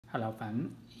Hello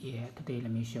fam, today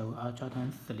let me show a Jordan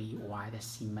 3 White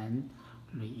Cement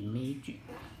Reimagined.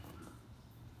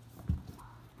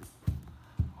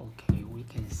 Okay, we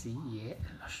can see here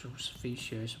the shoes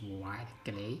features white,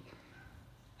 gray,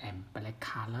 and black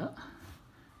color.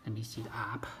 Let me see the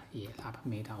up. The up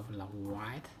made of the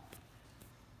white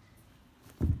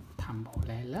tumble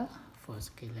leather,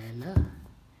 first leather,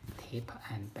 tape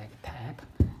and back tab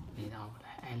made of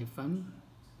the elephant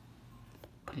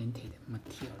printed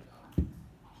material.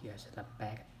 Here's the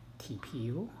back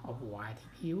TPU of white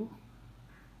TPU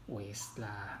with the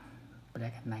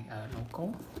black Nike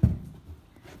logo.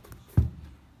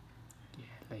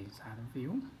 The inside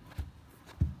view.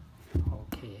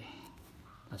 Okay,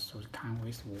 the shoes come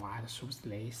with white shoes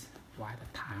lace, white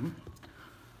thumb,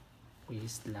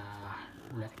 with the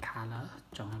red color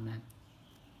Jordan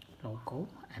logo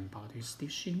and body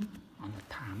stitching on the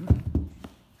thumb.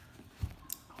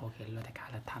 Okay, red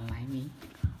color tongue lining,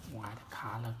 white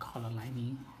color collar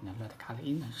lining, and the red color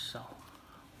inner sole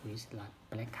with the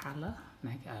black color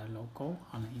Nike logo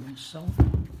on the inner sole.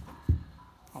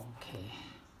 Okay,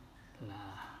 the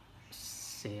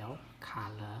sail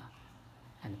color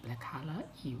and black color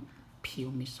pure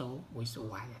midsole with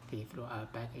white thief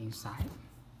back inside,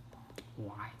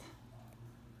 white,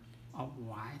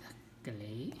 white,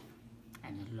 gray,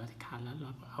 and red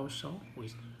color also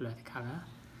with red color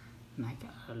Nike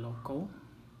logo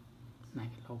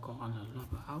on the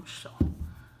logo also.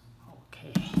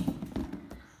 Okay,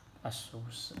 the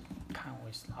shoes come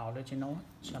with the original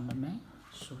German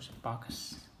shoes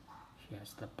box.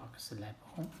 Here's the box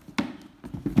label.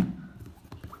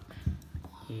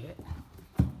 Here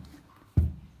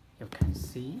you can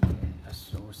see the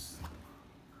shoes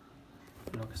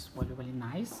looks very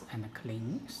nice and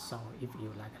clean. So if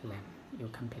you like them, you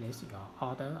can place your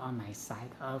order on my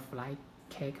site of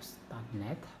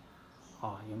flycakes.net,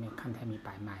 or you may contact me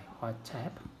by my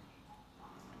WhatsApp